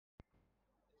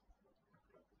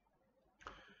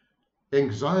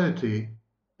Anxiety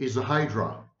is a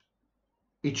hydra.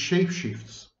 It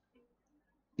shapeshifts.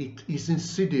 It is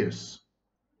insidious.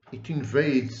 It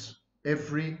invades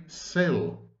every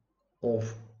cell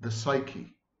of the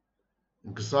psyche.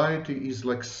 Anxiety is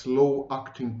like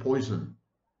slow-acting poison,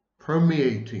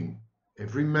 permeating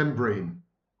every membrane,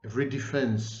 every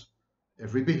defense,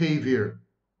 every behavior,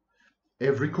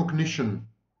 every cognition,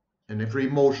 and every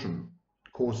emotion.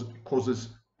 Causes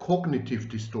cognitive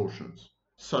distortions,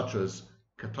 such as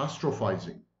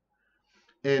catastrophizing.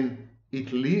 And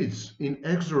it leads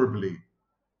inexorably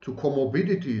to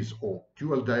comorbidities or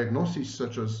dual diagnoses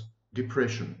such as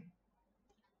depression.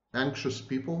 Anxious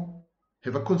people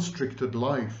have a constricted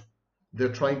life. They're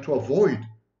trying to avoid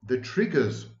the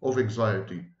triggers of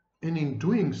anxiety, and in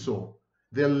doing so,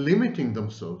 they're limiting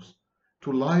themselves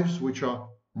to lives which are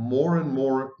more and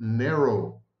more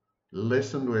narrow,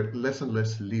 less and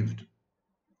less lived.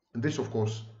 And this, of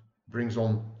course, brings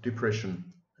on depression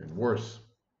and worse.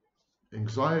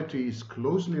 Anxiety is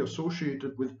closely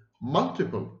associated with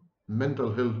multiple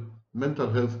mental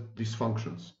health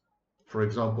dysfunctions. For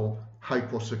example,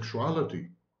 hyposexuality.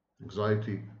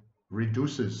 Anxiety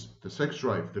reduces the sex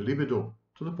drive, the libido,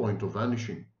 to the point of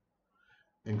vanishing.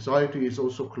 Anxiety is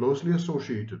also closely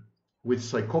associated with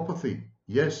psychopathy.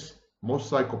 Yes, most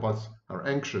psychopaths are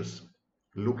anxious.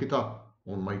 Look it up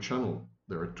on my channel.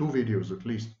 There are 2 videos at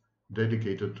least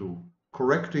dedicated to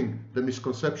correcting the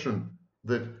misconception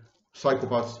that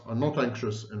psychopaths are not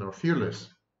anxious and are fearless.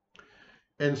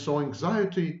 And so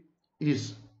anxiety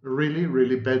is really,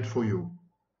 really bad for you.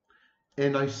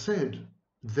 And I said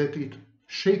that it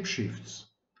shapeshifts.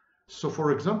 So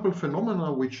for example,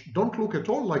 phenomena which don't look at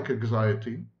all like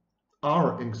anxiety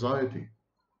are anxiety.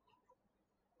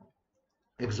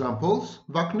 Examples,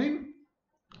 Vaknin,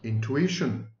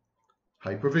 intuition,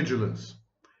 hypervigilance.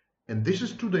 And this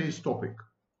is today's topic,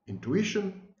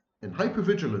 intuition and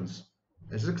hypervigilance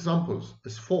as examples,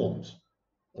 as forms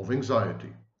of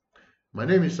anxiety. My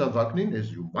name is Sam Vaknin,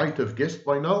 as you might have guessed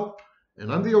by now,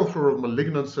 and I'm the author of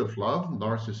Malignant Self-Love,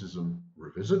 Narcissism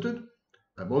Revisited.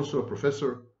 I'm also a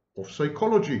professor of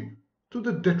psychology to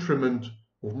the detriment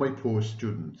of my poor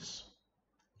students,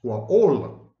 who are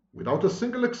all, without a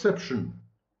single exception,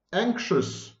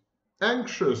 anxious,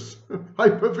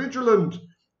 hypervigilant,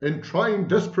 and trying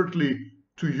desperately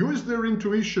to use their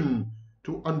intuition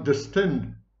to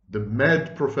understand the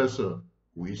mad professor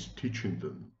who is teaching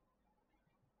them.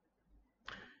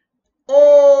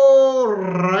 All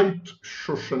right,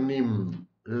 Shoshanim,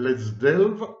 let's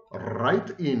delve right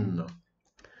in.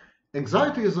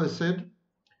 Anxiety, as I said,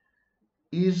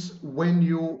 is when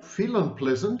you feel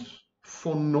unpleasant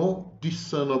for no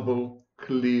discernible,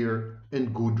 clear,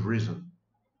 and good reason.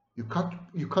 You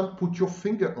can't put your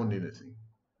finger on anything.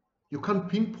 You can't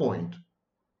pinpoint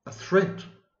a threat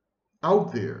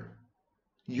out there.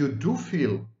 You do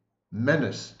feel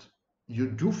menaced. You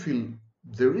do feel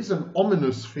there is an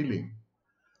ominous feeling,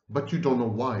 but you don't know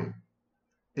why.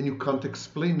 And you can't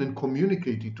explain and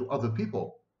communicate it to other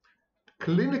people.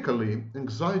 Clinically,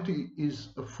 anxiety is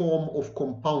a form of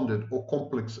compounded or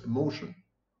complex emotion,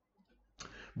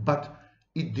 but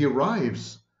it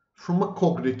derives from a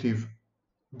cognitive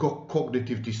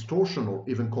distortion or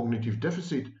even cognitive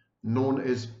deficit known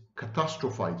as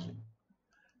catastrophizing.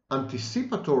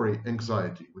 Anticipatory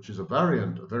anxiety, which is a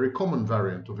very common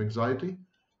variant of anxiety,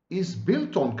 is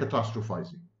built on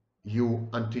catastrophizing. You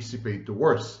anticipate the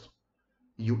worst.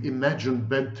 You imagine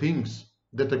bad things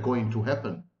that are going to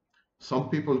happen. Some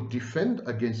people defend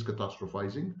against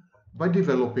catastrophizing by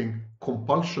developing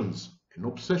compulsions and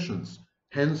obsessions,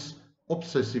 hence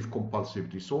obsessive compulsive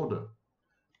disorder.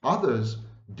 Others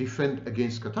defend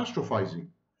against catastrophizing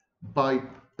by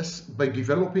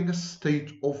developing a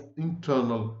state of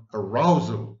internal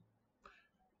arousal,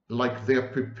 like they're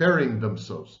preparing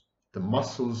themselves. The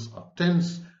muscles are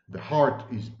tense, the heart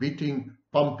is beating,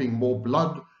 pumping more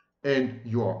blood, and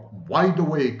you are wide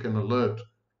awake and alert,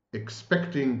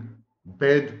 expecting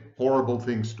bad, horrible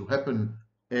things to happen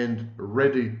and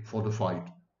ready for the fight.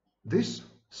 This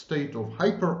state of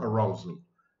hyperarousal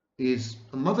is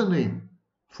another name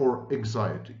for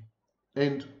anxiety.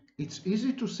 And it's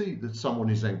easy to see that someone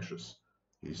is anxious,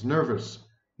 he's nervous,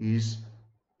 he's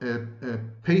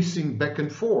pacing back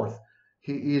and forth,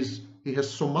 he has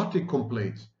somatic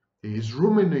complaints, he is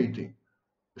ruminating,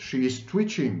 she is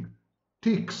twitching,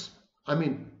 tics. I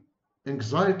mean,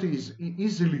 anxiety is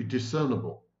easily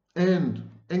discernible, and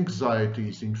anxiety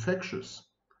is infectious.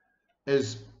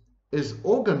 As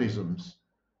organisms,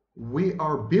 we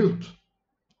are built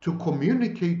to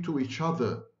communicate to each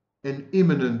other an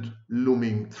imminent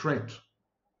looming threat.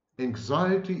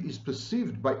 Anxiety is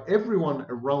perceived by everyone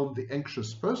around the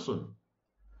anxious person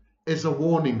as a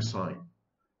warning sign,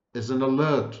 as an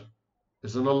alert,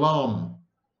 as an alarm.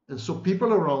 And so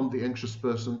people around the anxious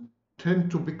person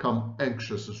tend to become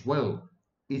anxious as well.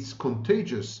 It's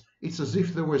contagious. It's as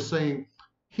if they were saying,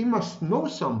 he must know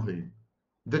something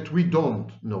that we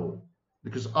don't know,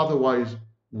 because otherwise,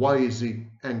 why is he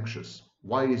anxious?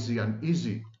 Why is he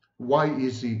uneasy? Why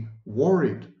is he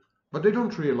worried? But they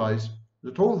don't realize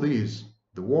that all these,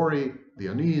 the worry, the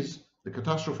unease, the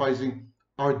catastrophizing,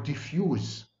 are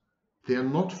diffuse. They are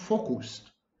not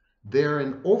focused. They are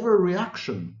an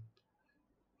overreaction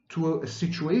to a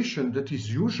situation that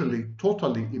is usually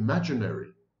totally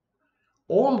imaginary.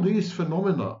 All these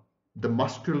phenomena, the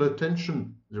muscular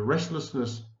tension, the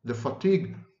restlessness, the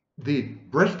fatigue, the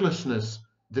breathlessness,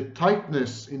 the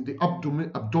tightness in the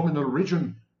abdominal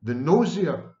region, the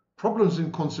nausea, problems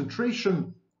in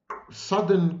concentration,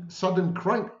 sudden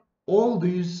crying, all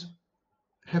these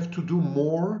have to do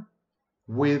more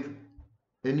with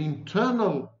an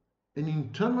internal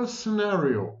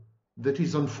scenario that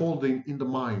is unfolding in the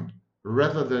mind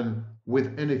rather than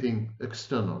with anything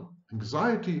external.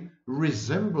 Anxiety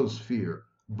resembles fear,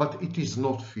 but it is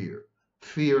not fear.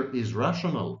 Fear is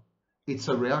rational. It's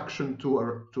a reaction to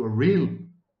a real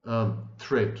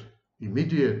threat,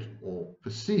 immediate or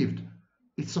perceived.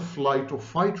 It's a flight or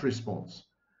fight response.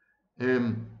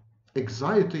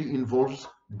 Anxiety involves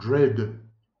dread.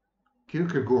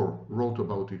 Kierkegaard wrote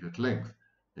about it at length.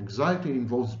 Anxiety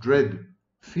involves dread.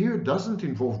 Fear doesn't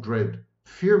involve dread.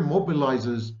 Fear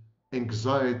mobilizes,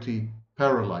 anxiety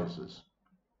paralyzes.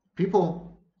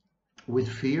 People with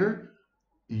fear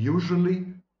usually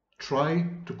try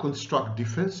to construct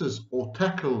defenses or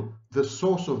tackle the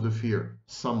source of the fear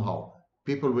somehow.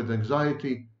 People with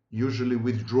anxiety usually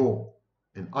withdraw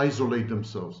and isolate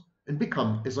themselves and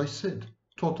become, as I said,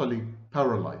 totally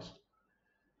paralyzed.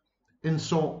 And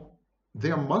so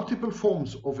there are multiple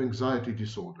forms of anxiety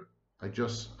disorder.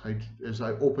 As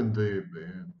I opened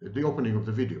the opening of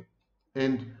the video,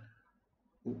 and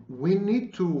we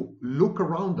need to look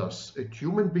around us at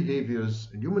human behaviors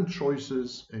and human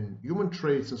choices and human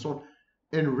traits and so on,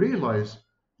 and realize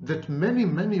that many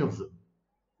of them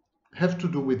have to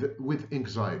do with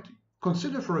anxiety.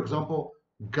 Consider, for example,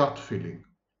 gut feeling.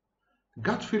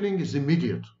 Gut feeling is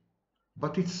immediate,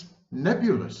 but it's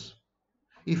nebulous.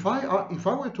 If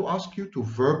I were to ask you to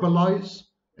verbalize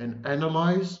and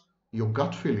analyze your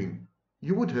gut feeling,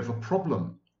 you would have a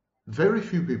problem. Very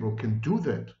few people can do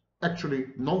that. Actually,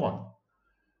 no one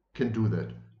can do that.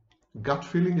 Gut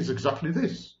feeling is exactly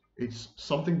this. It's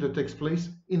something that takes place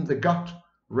in the gut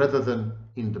rather than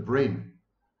in the brain.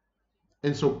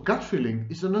 And so gut feeling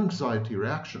is an anxiety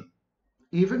reaction.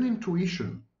 Even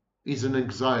intuition is an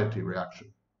anxiety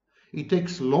reaction. It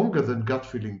takes longer than gut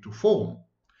feeling to form.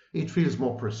 It feels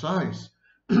more precise,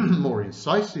 more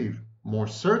incisive, more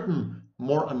certain,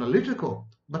 more analytical,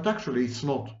 but actually it's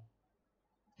not.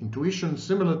 Intuition,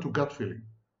 similar to gut feeling,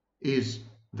 is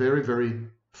very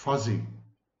fuzzy.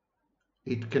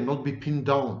 It cannot be pinned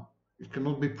down. It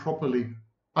cannot be properly,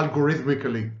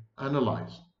 algorithmically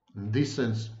analyzed. In this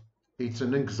sense, it's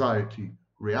an anxiety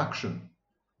reaction.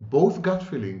 Both gut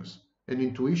feelings and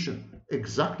intuition,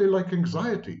 exactly like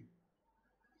anxiety,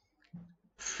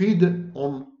 feed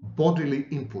on bodily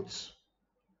inputs.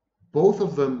 Both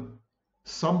of them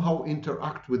somehow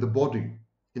interact with the body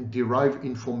and derive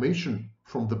information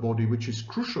from the body, which is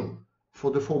crucial for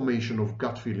the formation of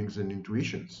gut feelings and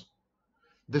intuitions.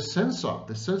 The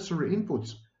sensory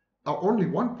inputs are only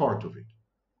one part of it.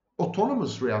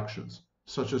 Autonomous reactions,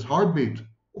 such as heartbeat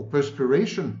or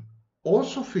perspiration,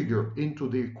 also figure into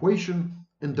the equation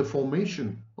and the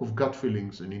formation of gut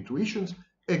feelings and intuitions,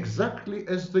 exactly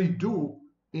as they do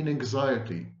in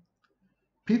anxiety.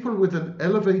 People with an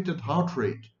elevated heart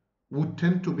rate would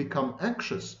tend to become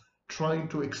anxious, trying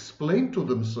to explain to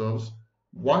themselves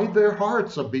why their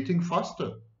hearts are beating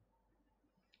faster.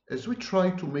 As we try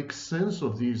to make sense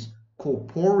of these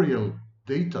corporeal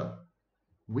data,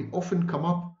 we often come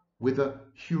up with a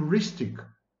heuristic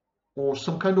or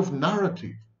some kind of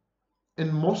narrative.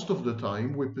 And most of the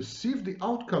time, we perceive the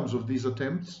outcomes of these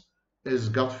attempts as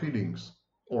gut feelings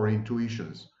or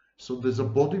intuitions. So there's a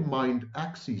body-mind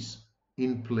axis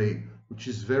in play, which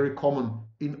is very common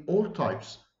in all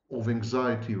types of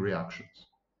anxiety reactions.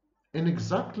 And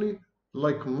exactly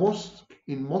like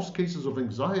in most cases of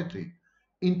anxiety,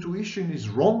 intuition is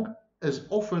wrong as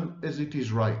often as it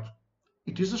is right.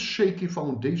 It is a shaky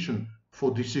foundation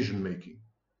for decision making,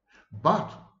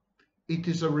 but it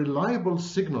is a reliable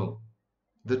signal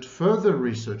that further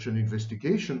research and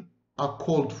investigation are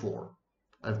called for.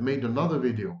 I've made another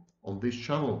video on this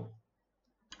channel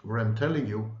where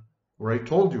I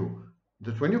told you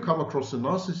that when you come across a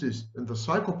narcissist and the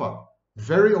psychopath,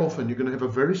 Very often you're going to have a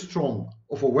very strong,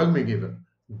 overwhelming even,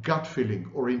 gut feeling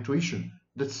or intuition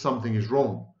that something is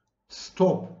wrong.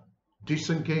 Stop,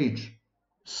 disengage,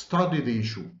 study the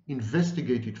issue,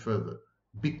 investigate it further,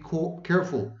 be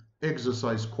careful,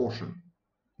 exercise caution.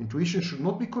 Intuition should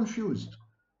not be confused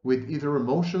with either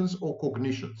emotions or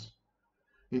cognitions.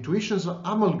 Intuitions are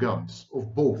amalgams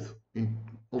of both. In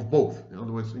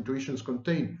other words, intuitions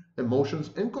contain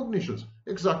emotions and cognitions,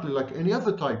 exactly like any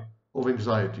other type of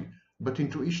anxiety. But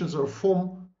intuitions are a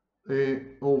form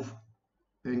of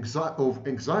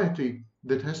anxiety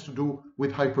that has to do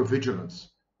with hypervigilance.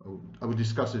 I will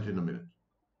discuss it in a minute.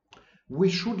 We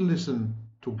should listen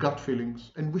to gut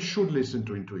feelings and we should listen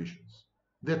to intuitions.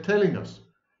 They're telling us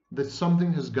that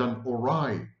something has gone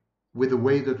awry with the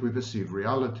way that we perceive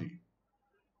reality.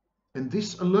 And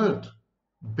this alert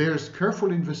bears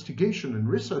careful investigation and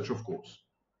research, of course.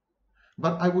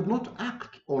 But I would not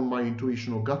act on my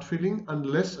intuition or gut feeling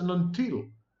unless and until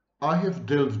I have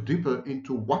delved deeper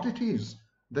into what it is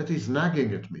that is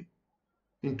nagging at me.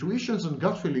 Intuitions and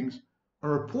gut feelings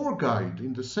are a poor guide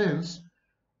in the sense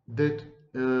that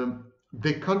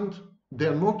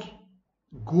they're not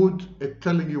good at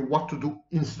telling you what to do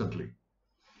instantly.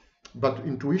 But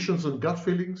intuitions and gut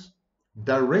feelings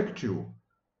direct you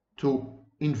to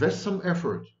invest some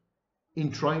effort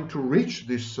in trying to reach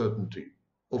this certainty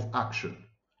of action.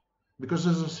 Because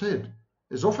as I said,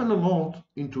 as often as not,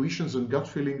 intuitions and gut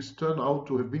feelings turn out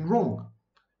to have been wrong.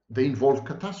 They involve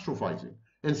catastrophizing,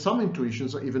 and some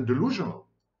intuitions are even delusional.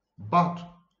 But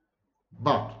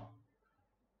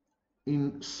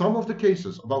in some of the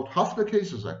cases, about half the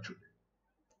cases actually,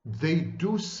 they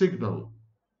do signal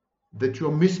that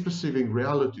you're misperceiving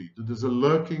reality, that there's a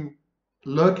lurking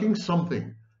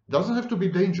something. Doesn't have to be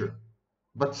danger,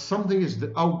 but something is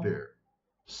out there.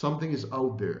 Something is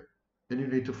out there, and you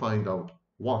need to find out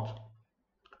what.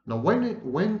 Now,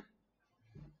 when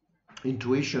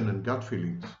intuitions and gut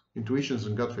feelings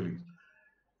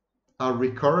are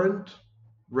recurrent,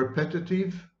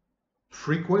 repetitive,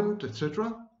 frequent,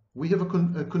 etc., we have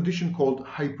a condition called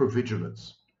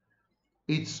hypervigilance.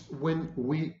 It's when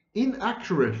we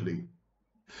inaccurately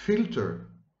filter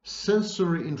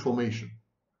sensory information,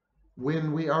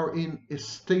 when we are in a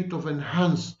state of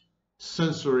enhanced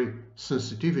sensory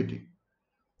sensitivity.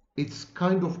 It's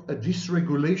kind of a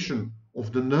dysregulation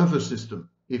of the nervous system,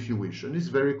 if you wish, and it's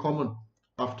very common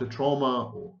after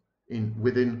trauma or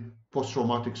within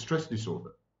post-traumatic stress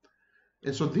disorder.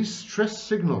 And so these stress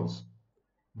signals,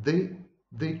 they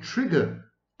trigger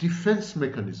defense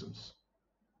mechanisms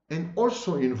and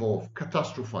also involve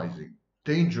catastrophizing,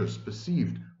 dangers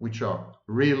perceived, which are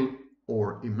real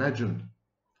or imagined.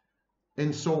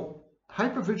 And so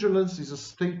hypervigilance is a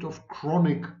state of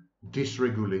chronic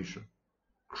dysregulation,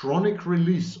 chronic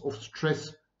release of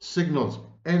stress signals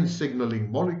and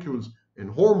signaling molecules and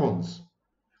hormones,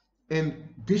 and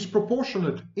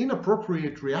disproportionate,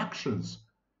 inappropriate reactions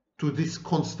to this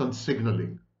constant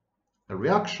signaling, a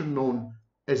reaction known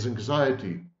as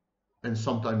anxiety, and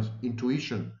sometimes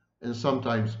intuition, and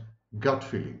sometimes gut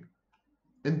feeling.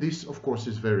 And this, of course,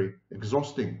 is very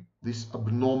exhausting. This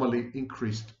abnormally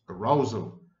increased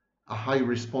arousal, a high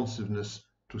responsiveness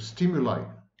to stimuli,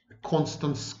 a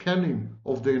constant scanning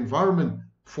of the environment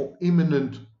for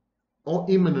imminent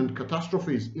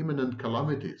catastrophes, imminent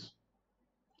calamities.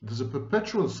 There's a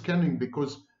perpetual scanning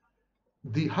because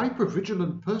the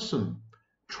hypervigilant person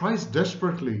tries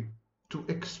desperately to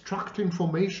extract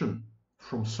information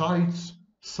from sights,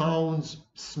 sounds,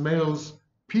 smells,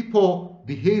 people,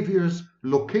 behaviors,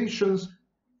 locations,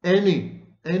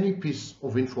 any piece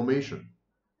of information,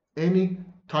 any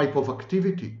type of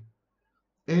activity,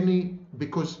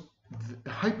 because the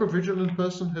hypervigilant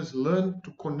person has learned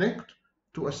to connect,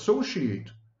 to associate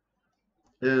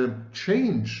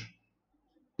change,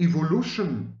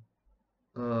 evolution,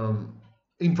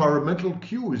 environmental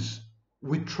cues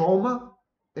with trauma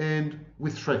and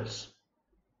with threats.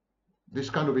 This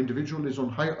kind of individual is on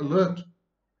high alert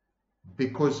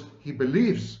because he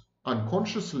believes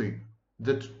unconsciously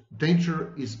that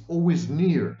danger is always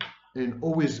near and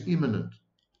always imminent.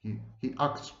 He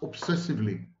acts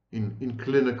obsessively in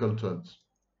clinical terms.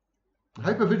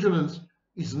 Hypervigilance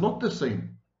is not the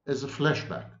same as a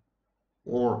flashback,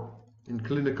 or in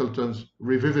clinical terms,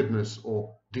 revividness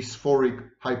or dysphoric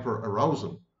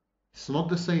hyperarousal. It's not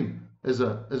the same as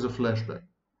a flashback.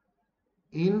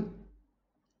 In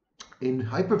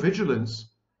hypervigilance,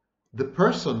 the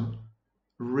person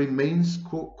remains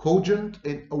cogent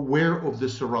and aware of the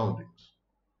surroundings.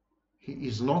 He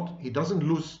doesn't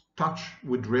lose touch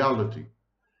with reality.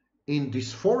 In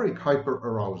dysphoric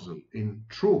hyperarousal, in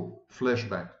true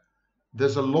flashback,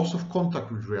 there's a loss of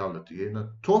contact with reality and a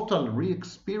total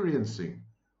re-experiencing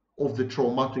of the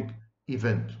traumatic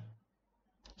event.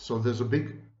 So there's a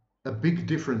big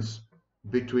difference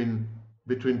between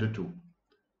the two.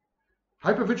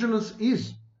 Hypervigilance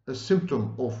is a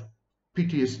symptom of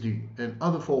PTSD and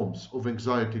other forms of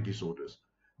anxiety disorders,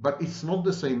 but it's not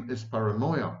the same as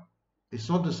paranoia. It's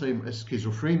not the same as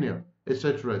schizophrenia,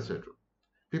 etc., etc.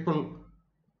 People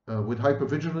with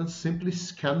hypervigilance simply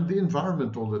scan the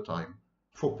environment all the time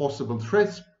for possible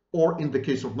threats, or in the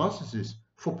case of narcissists,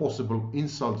 for possible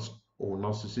insults or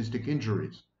narcissistic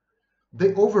injuries.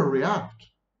 They overreact,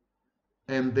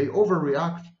 and they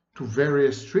overreact to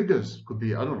various triggers. It could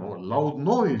be, I don't know, a loud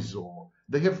noise, or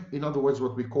they have, in other words,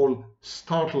 what we call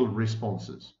startle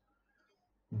responses.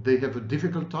 They have a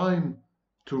difficult time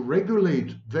to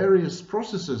regulate various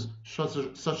processes,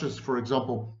 such as, for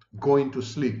example, going to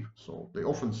sleep. So they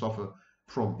often suffer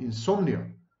from insomnia.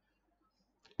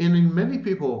 And in many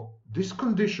people, this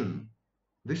condition,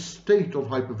 this state of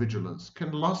hypervigilance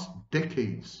can last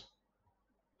decades,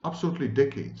 absolutely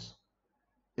decades.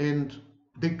 And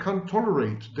they can't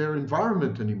tolerate their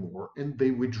environment anymore, and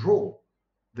they withdraw,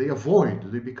 they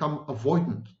avoid, they become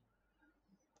avoidant.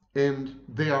 And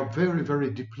they are very,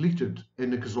 very depleted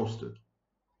and exhausted.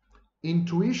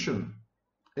 Intuition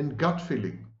and gut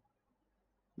feeling,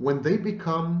 when they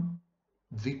become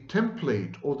the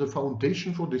template or the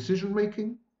foundation for decision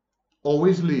making,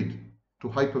 always lead to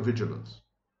hypervigilance.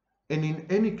 And in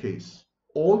any case,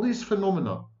 all these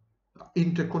phenomena are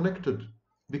interconnected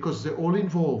because they all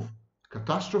involve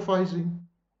catastrophizing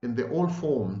and they're all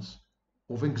forms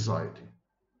of anxiety.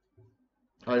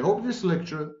 I hope this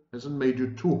lecture hasn't made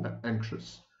you too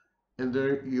anxious and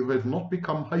that you have not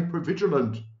become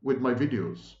hypervigilant with my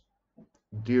videos.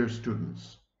 Dear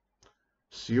students,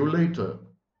 see you later,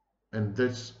 and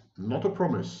that's not a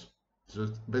promise,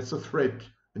 that's a threat,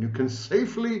 and you can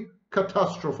safely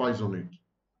catastrophize on it.